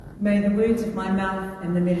May the words of my mouth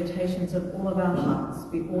and the meditations of all of our hearts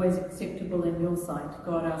be always acceptable in your sight,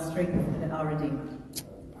 God, our strength and our Redeemer.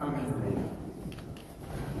 Amen.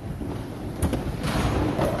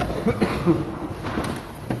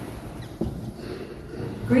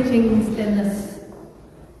 Greetings in this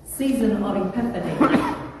season of Epiphany,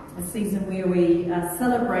 a season where we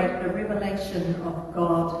celebrate the revelation of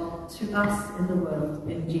God to us in the world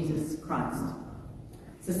in Jesus Christ.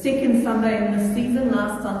 It's the second Sunday in this season.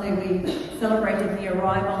 Last Sunday we celebrated the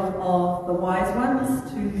arrival of the wise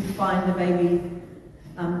ones to find the baby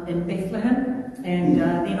in Bethlehem, and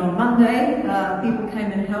then on Monday people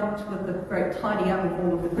came and helped with the great tidy up of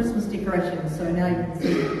all of the Christmas decorations. So now you can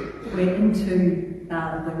see we're into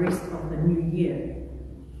the rest of the new year.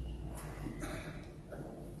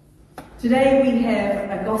 Today we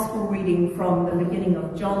have a gospel reading from the beginning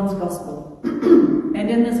of John's Gospel. And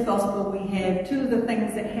in this Gospel we have two of the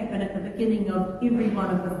things that happen at the beginning of every one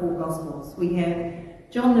of the four Gospels. We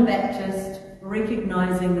have John the Baptist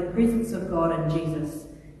recognizing the presence of God in Jesus,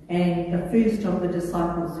 and the first of the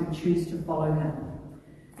disciples who choose to follow him.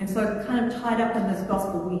 And so kind of tied up in this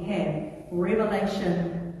Gospel we have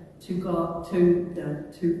revelation to God,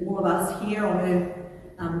 to all of us here on earth,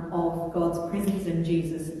 of God's presence in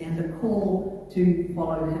Jesus, and the call to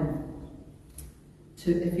follow him.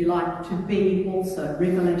 To, if you like, to be also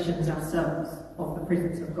revelations ourselves of the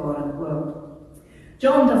presence of God in the world.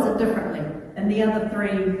 John does it differently. In the other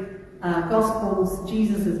three Gospels,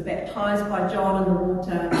 Jesus is baptized by John in the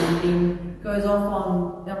water and then goes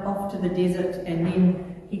off to the desert, and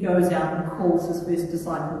then he goes out and calls his first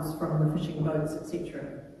disciples from the fishing boats,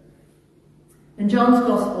 etc. In John's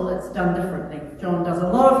Gospel, it's done differently. John does a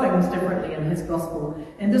lot of things differently in his Gospel,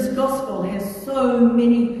 and this Gospel has so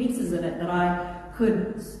many pieces in it that I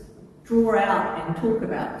could draw out and talk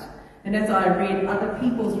about. And as I read other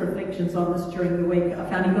people's reflections on this during the week, I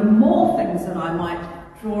found even more things that I might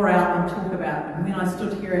draw out and talk about. And when I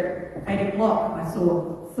stood here at 8 o'clock, I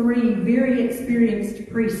saw three very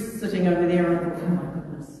experienced priests sitting over there, and I thought, oh my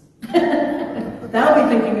goodness. They'll be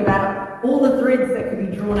thinking about all the threads that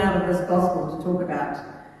could be drawn out of this gospel to talk about.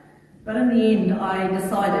 But in the end, I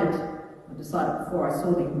decided before I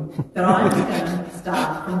saw them, that I was going to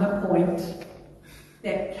start from the point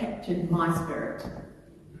that captured my spirit.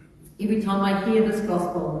 Every time I hear this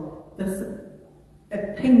gospel,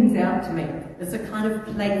 it pings out to me. It's a kind of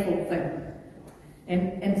playful thing.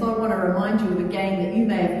 And so I want to remind you of a game that you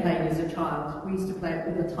may have played as a child. We used to play it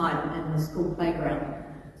all the time in the school playground.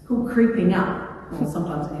 It's called Creeping Up. Well,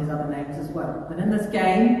 sometimes it has other names as well. But in this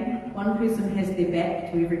game, one person has their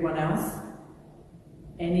back to everyone else,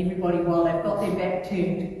 and everybody, while they've got their back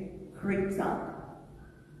turned, creeps up.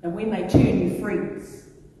 And when they turn, you freeze.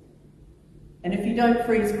 And if you don't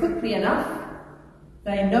freeze quickly enough,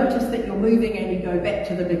 they notice that you're moving and you go back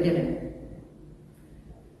to the beginning.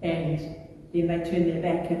 And then they turn their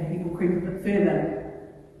back and people creep a bit further.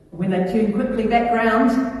 When they turn quickly back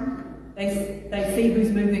round, they see who's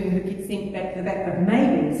moving, who gets sent back to the back, but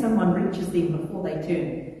maybe someone reaches them before they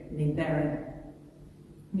turn, and then they're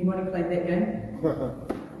in. Anybody played that game?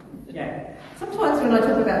 Yeah. Sometimes when I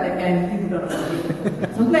talk about that game, people don't know.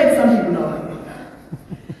 So I'm glad some people know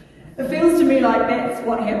it. It feels to me like that's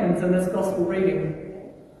what happens in this gospel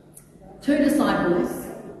reading. Two disciples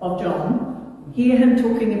of John hear him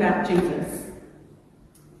talking about Jesus,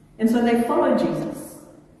 and so they follow Jesus.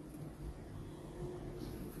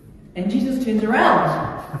 And Jesus turns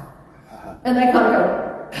around, and they kind of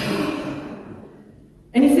go,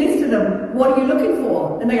 and he says to them, "What are you looking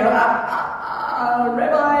for?" And they go, "Rabbi,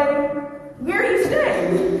 where are you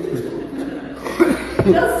staying?"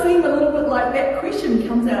 It does seem a little bit like that question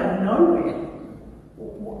comes out of nowhere.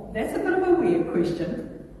 That's a bit of a weird question.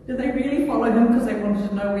 Did they really follow him because they wanted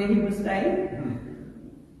to know where he was staying?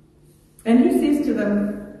 And he says to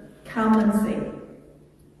them, "Come and see."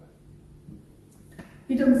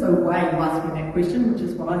 He doesn't say, "Why are you asking that question?" which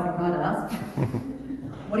is what I think I'd ask.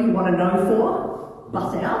 What do you want to know for?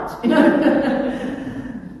 Bust out? I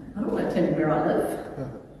don't want to tell you where I live.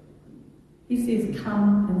 He says,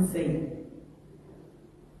 "Come and see."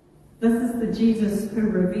 This is the Jesus who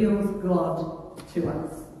reveals God to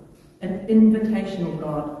us. An invitational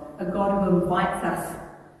God. A God who invites us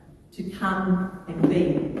to come and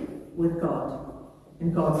be with God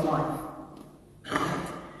in God's life.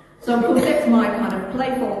 So of course that's my kind of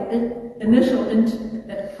playful initial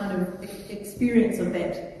kind of experience of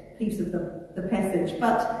that piece of the passage.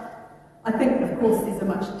 But I think of course there's a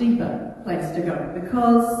much deeper place to go,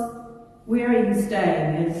 because where are you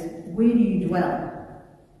staying is where do you dwell?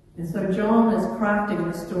 And so John is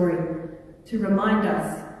crafting the story to remind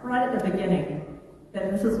us right at the beginning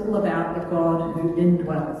that this is all about the God who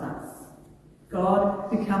indwells us. God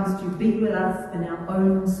who comes to be with us in our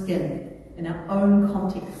own skin, in our own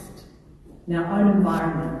context, in our own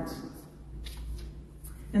environment.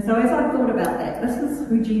 And so as I thought about that, this is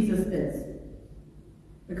who Jesus is.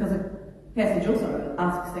 Because the passage also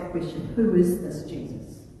asks that question, who is this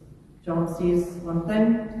Jesus? John says one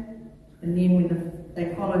thing, and then when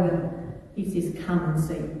they follow him, he says, come and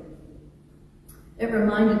see. It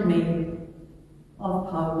reminded me of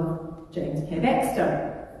a poem of James K.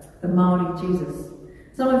 Baxter, The Māori Jesus.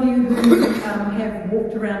 Some of you who have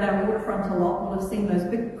walked around our waterfront a lot will have seen those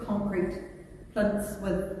big concrete plinths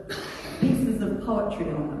with pieces of poetry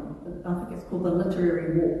on them. I think it's called the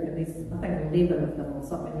Literary Walk, and there's, I think, 11 of them or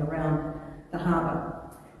something around the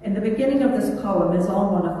harbour. And the beginning of this poem is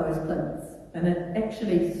on one of those plinths, and it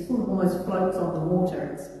actually sort of almost floats on the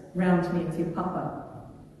water. It's round near Te Papa.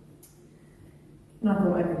 And I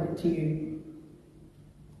thought I'd read it to you.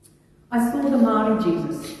 I saw the Māori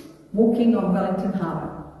Jesus walking on Wellington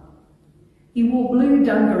Harbour. He wore blue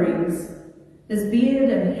dungarees, his beard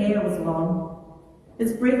and hair was long,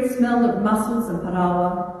 his breath smelled of mussels and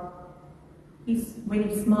parawa. When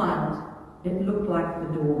he smiled, it looked like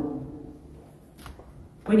the dawn.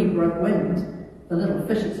 When he broke wind, the little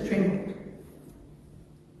fishes trembled.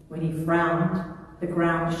 When he frowned, the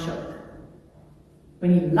ground shook.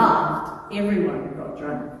 When he laughed, everyone got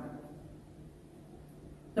drunk.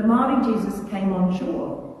 The Māori Jesus came on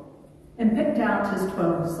shore and picked out his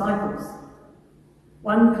 12 disciples.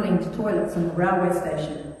 One cleaned toilets in the railway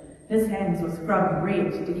station. His hands were scrubbed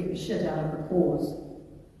red to get the shit out of the pores.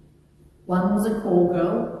 One was a call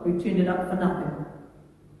girl who turned it up for nothing.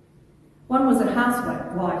 One was a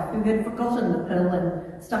housewife who had forgotten the pill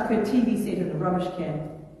and stuck her TV set in a rubbish can.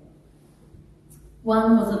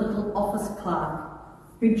 One was a little office clerk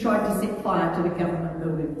who tried to set fire to the government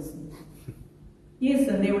buildings. Yes,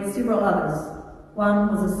 and there were several others.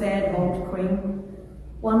 One was a sad old queen.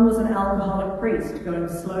 One was an alcoholic priest going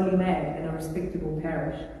slowly mad in a respectable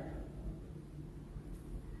parish.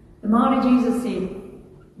 The Māori Jesus said,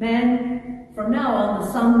 man, from now on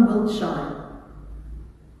the sun will shine.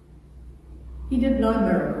 He did no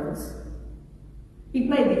miracles. He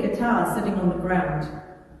played the guitar sitting on the ground.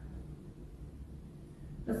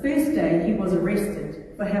 The first day he was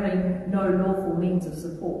arrested for having no lawful means of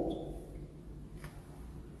support.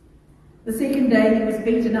 The second day he was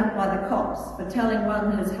beaten up by the cops for telling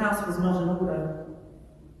one his house was not in order.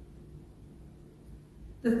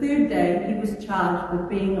 The third day he was charged with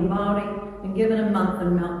being a Māori and given a month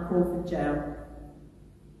in Mount Crawford jail.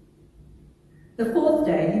 The fourth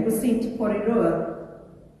day he was sent to Porirua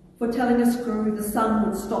for telling a screw the sun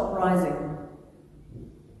would stop rising.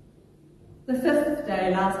 The fifth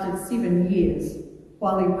day lasted 7 years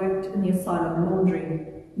while he worked in the asylum laundry,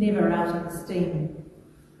 never out of the steam.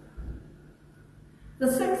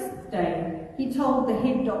 The sixth day he told the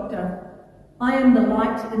head doctor, I am the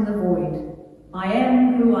light in the void. I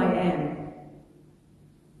am who I am.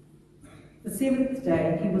 The seventh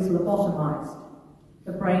day he was lobotomized.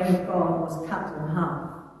 The brain of God was cut in half.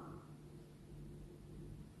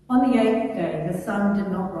 On the eighth day the sun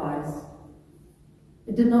did not rise.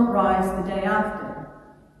 It did not rise the day after.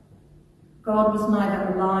 God was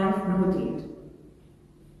neither alive nor dead.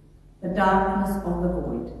 The darkness of the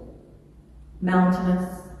void,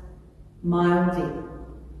 mountainous, mile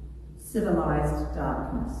deep, civilized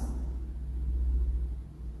darkness.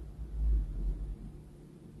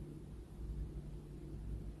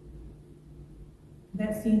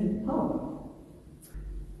 That's the end of the poem.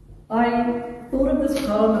 I thought of this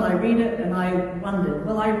poem and I read it and I wondered,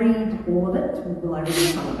 will I read all of it or will I read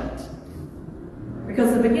some of it?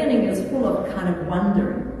 Because the beginning is full of kind of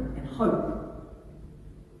wondering and hope,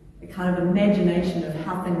 a kind of imagination of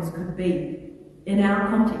how things could be in our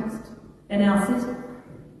context, in our city.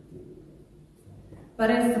 But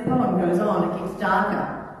as the poem goes on, it gets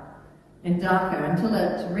darker and darker until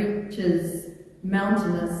it reaches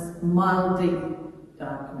mountainous, mile-deep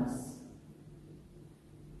darkness.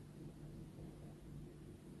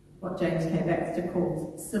 What James K. Baxter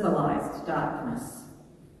calls civilized darkness.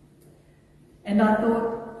 And I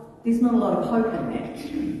thought, there's not a lot of hope in that.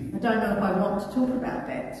 I don't know if I want to talk about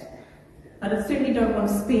that. But I certainly don't want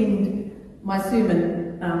to spend my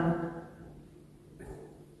sermon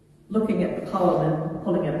looking at the poem and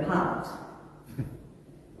pulling it apart.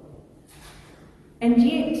 And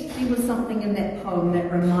yet, there was something in that poem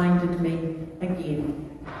that reminded me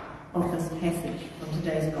again of this passage from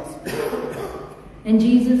today's Gospel. And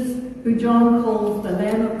Jesus, who John calls the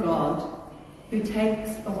Lamb of God, who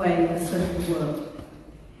takes away the sin of the world.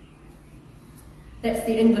 That's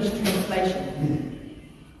the English translation.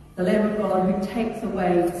 The the Lamb of God who takes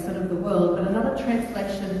away the sin of the world, but another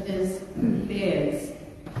translation is who bears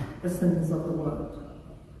the sins of the world.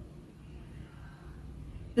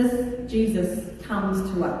 This Jesus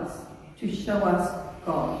comes to us to show us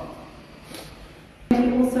God.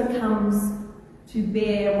 And he also comes to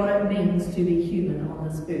bear what it means to be human on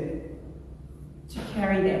this earth, to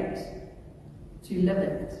carry that, to live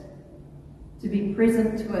it, to be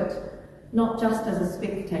present to it, not just as a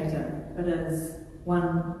spectator, but as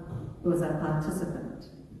one who is a participant.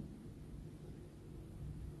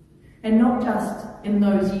 And not just in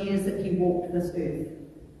those years that he walked this earth,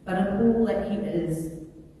 but in all that he is,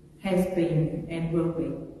 has been, and will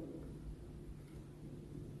be.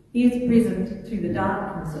 He is present to the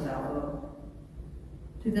darkness of our world,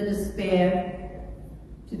 to the despair,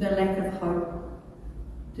 to the lack of hope,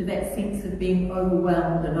 to that sense of being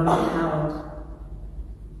overwhelmed and overpowered.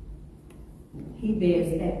 He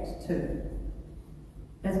bears that too,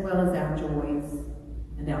 as well as our joys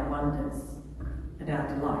and our wonders and our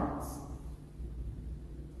delights.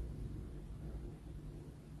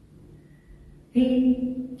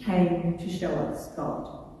 He came to show us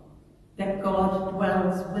God, that God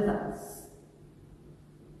dwells with us,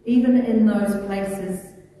 even in those places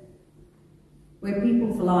where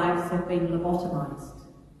people's lives have been lobotomized,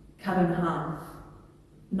 cut in half,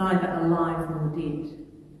 neither alive nor dead.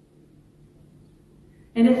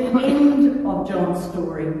 And at the end of John's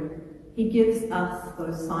story, he gives us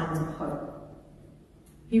those signs of hope.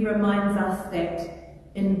 He reminds us that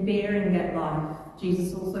in bearing that life,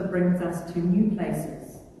 Jesus also brings us to new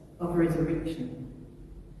places of resurrection,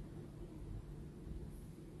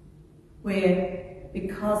 where,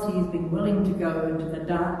 because he's been willing to go into the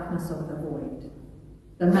darkness of the void,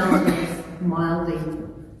 the mountainous, mildly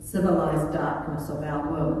civilized darkness of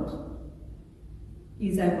our world,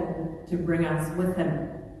 he's able to bring us with him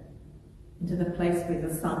into the place where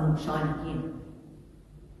the sun will shine again.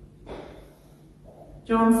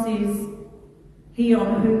 John says, he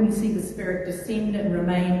on whom you see the Spirit descend and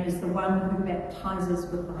remain is the one who baptizes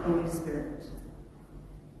with the Holy Spirit.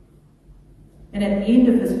 And at the end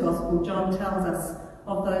of his gospel, John tells us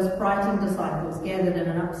of those frightened disciples gathered in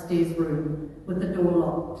an upstairs room with the door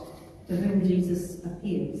locked, to whom Jesus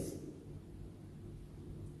appears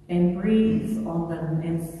and breathes on them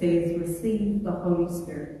and says, receive the Holy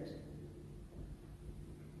Spirit.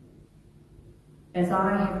 As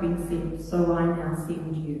I have been sent, so I now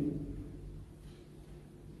send you.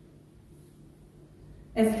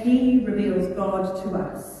 As he reveals God to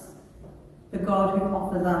us, the God who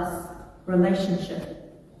offers us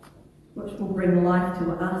relationship, which will bring life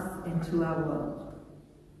to us and to our world.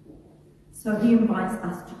 So he invites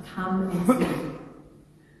us to come and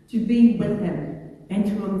see, to be with him, and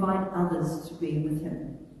to invite others to be with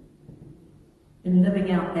him, in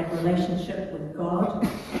living out that relationship with God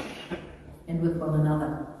and with one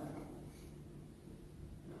another.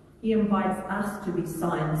 He invites us to be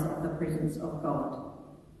signs of the presence of God,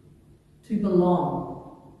 to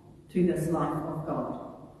belong to this life of God.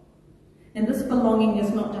 And this belonging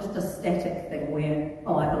is not just a static thing where,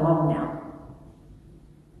 oh, I belong now.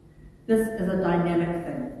 This is a dynamic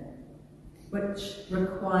thing, which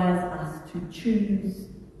requires us to choose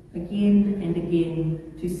again and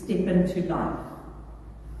again to step into life,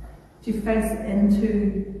 to face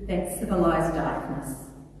into that civilized darkness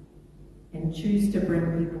and choose to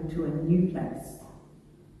bring people to a new place,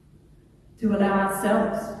 to allow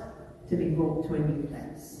ourselves to be brought to a new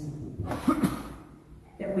place,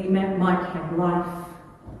 that we might have life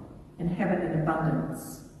and have it in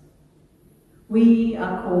abundance. We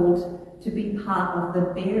are called to be part of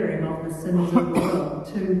the bearing of the sins of the world,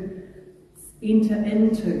 to enter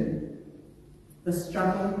into the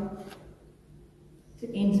struggle,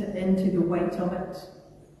 to enter into the weight of it,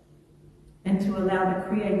 and to allow the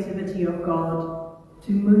creativity of God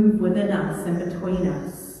to move within us and between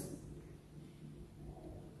us,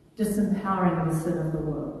 disempowering the sin of the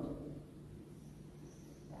world,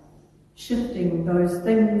 shifting those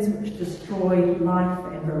things which destroy life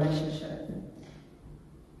and relationship,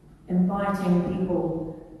 inviting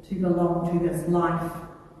people to belong to this life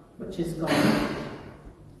which is God.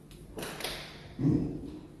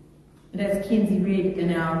 And as Kenzie read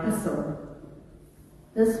in our epistle,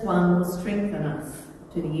 this one will strengthen us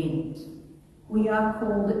to the end. We are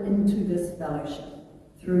called into this fellowship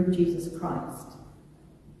through Jesus Christ.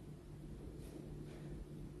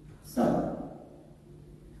 So,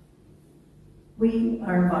 we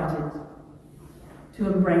are invited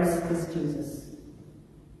to embrace this Jesus,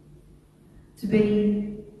 to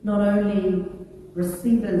be not only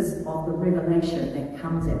receivers of the revelation that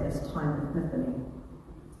comes at this time of Epiphany,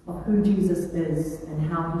 of who Jesus is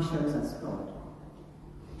and how he shows us God,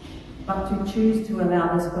 but to choose to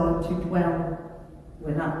allow this God to dwell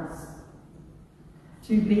with us,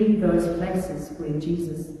 to be those places where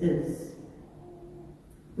Jesus is,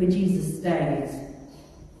 where Jesus stays,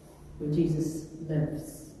 where Jesus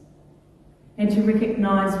lives, and to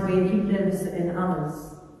recognise where he lives in others.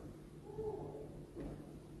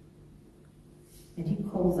 And he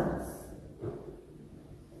calls us,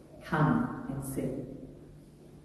 come and see.